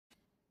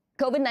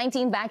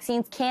COVID-19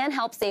 vaccines can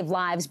help save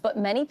lives, but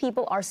many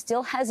people are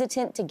still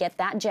hesitant to get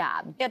that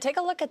jab. Yeah, take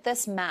a look at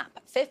this map.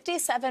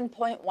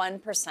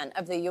 57.1%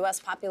 of the U.S.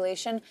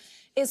 population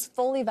is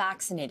fully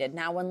vaccinated.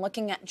 Now, when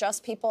looking at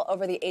just people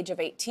over the age of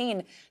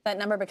 18, that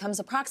number becomes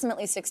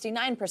approximately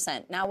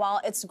 69%. Now, while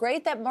it's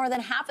great that more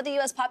than half of the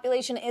U.S.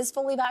 population is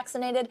fully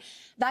vaccinated,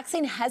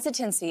 vaccine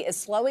hesitancy is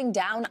slowing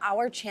down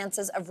our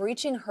chances of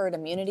reaching herd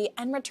immunity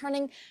and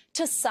returning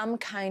to some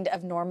kind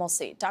of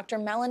normalcy. Dr.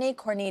 Melanie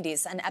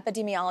Cornides, an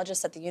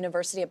epidemiologist at the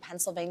University of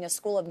Pennsylvania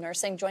School of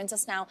Nursing, joins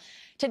us now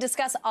to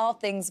discuss all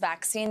things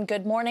vaccine.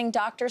 Good morning,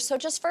 doctor. So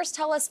just first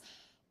tell us,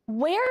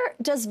 where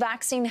does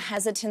vaccine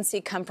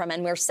hesitancy come from?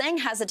 And we're saying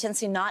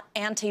hesitancy, not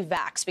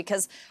anti-vax,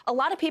 because a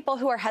lot of people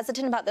who are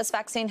hesitant about this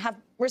vaccine have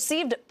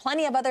received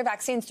plenty of other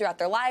vaccines throughout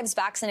their lives,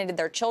 vaccinated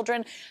their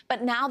children,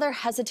 but now they're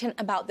hesitant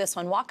about this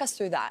one. Walk us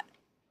through that.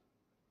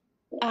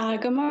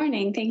 Good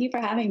morning. Thank you for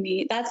having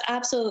me. That's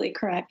absolutely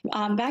correct.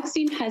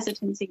 Vaccine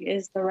hesitancy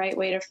is the right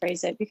way to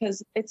phrase it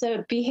because it's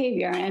a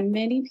behavior, and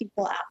many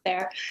people out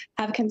there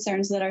have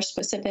concerns that are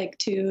specific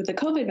to the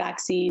COVID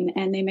vaccine,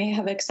 and they may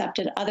have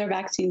accepted other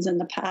vaccines in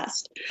the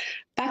past.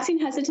 Vaccine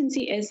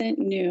hesitancy isn't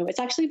new. It's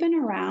actually been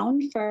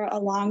around for a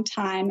long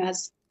time,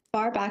 as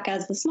far back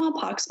as the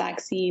smallpox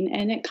vaccine,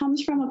 and it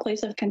comes from a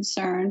place of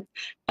concern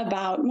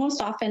about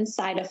most often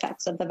side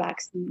effects of the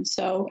vaccine.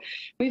 So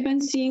we've been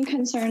seeing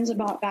concerns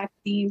about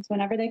vaccines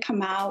whenever they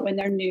come out when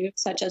they're new,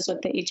 such as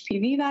with the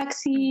HPV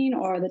vaccine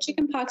or the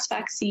chickenpox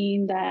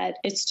vaccine, that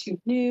it's too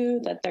new,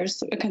 that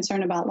there's a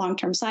concern about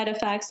long-term side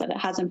effects, that it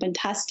hasn't been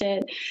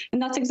tested. And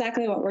that's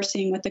exactly what we're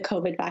seeing with the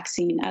COVID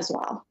vaccine as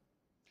well.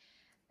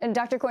 And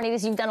Dr.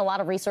 Cornides, you've done a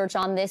lot of research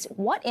on this.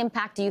 What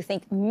impact do you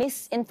think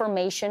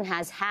misinformation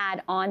has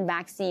had on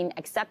vaccine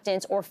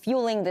acceptance or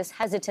fueling this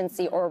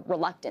hesitancy or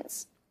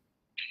reluctance?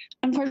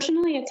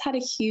 Unfortunately, it's had a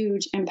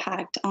huge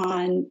impact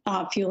on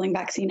fueling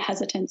vaccine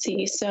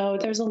hesitancy. So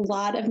there's a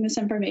lot of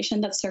misinformation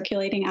that's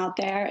circulating out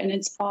there, and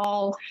it's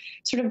all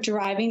sort of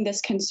driving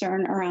this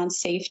concern around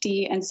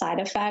safety and side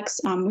effects.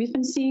 We've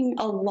been seeing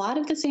a lot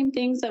of the same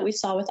things that we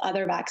saw with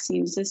other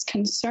vaccines, this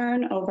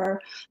concern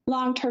over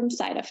long-term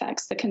side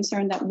effects, the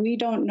concern that we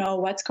don't know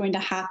what's going to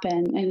happen,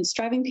 and it's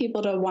driving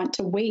people to want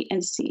to wait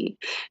and see,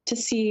 to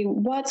see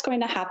what's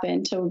going to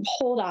happen, to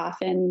hold off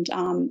and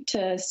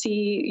to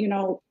see,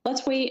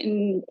 let's wait and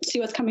see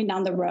what's coming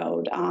down the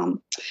road.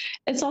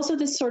 It's also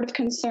this sort of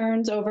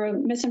concerns over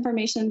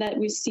misinformation that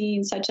we've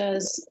seen, such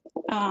as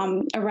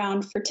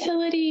around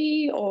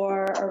fertility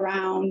or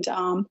around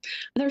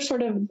other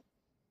sort of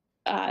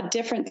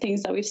different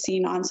things that we've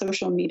seen on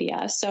social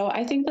media. So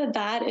I think that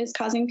that is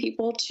causing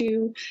people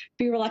to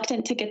be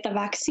reluctant to get the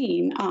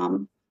vaccine.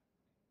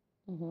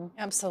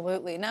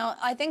 Absolutely. Now,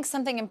 I think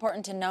something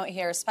important to note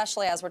here,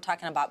 especially as we're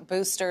talking about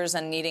boosters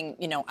and needing,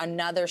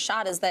 another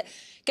shot, is that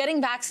getting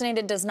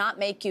vaccinated does not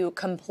make you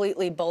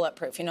completely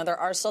bulletproof. There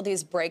are still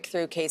these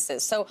breakthrough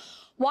cases. So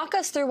walk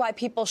us through why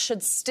people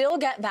should still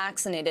get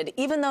vaccinated,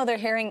 even though they're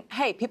hearing,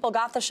 hey, people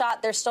got the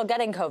shot, they're still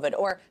getting COVID,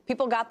 or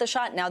people got the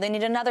shot, now they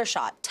need another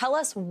shot. Tell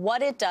us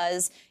what it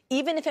does,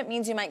 even if it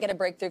means you might get a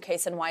breakthrough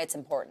case, and why it's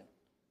important.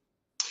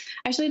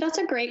 Actually, that's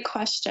a great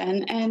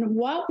question. And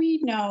what we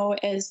know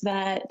is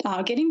that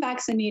getting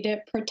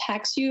vaccinated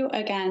protects you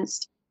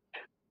against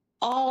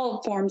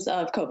all forms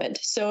of COVID.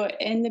 So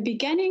in the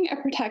beginning,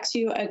 it protects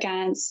you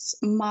against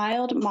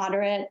mild,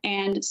 moderate,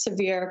 and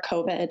severe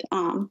COVID.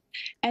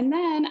 And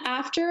then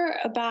after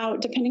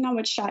about, depending on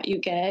which shot you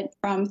get,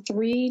 from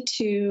 3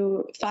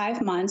 to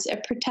 5 months,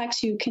 it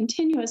protects you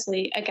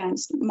continuously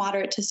against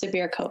moderate to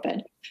severe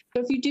COVID.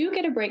 So if you do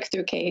get a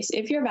breakthrough case,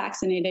 if you're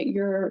vaccinated,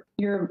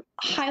 you're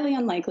highly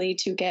unlikely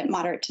to get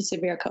moderate to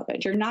severe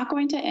COVID. You're not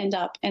going to end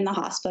up in the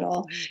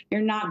hospital. You're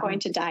not going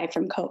to die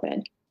from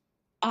COVID.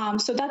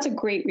 So that's a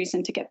great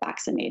reason to get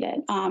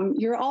vaccinated.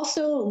 You're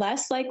also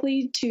less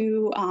likely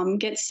to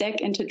get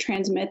sick and to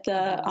transmit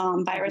the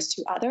virus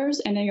to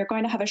others, and then you're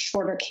going to have a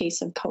shorter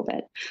case of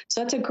COVID.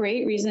 So that's a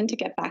great reason to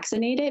get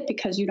vaccinated,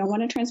 because you don't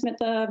want to transmit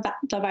the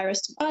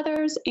virus to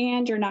others,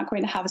 and you're not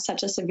going to have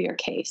such a severe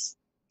case.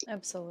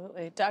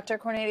 Absolutely. Dr.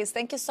 Cornides,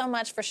 thank you so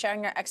much for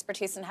sharing your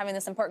expertise and having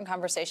this important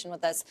conversation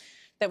with us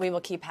that we will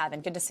keep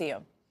having. Good to see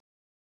you.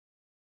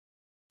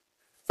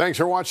 Thanks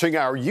for watching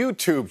our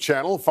YouTube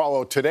channel.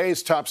 Follow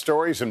today's top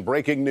stories and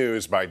breaking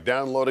news by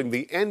downloading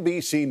the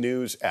NBC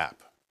News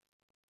app.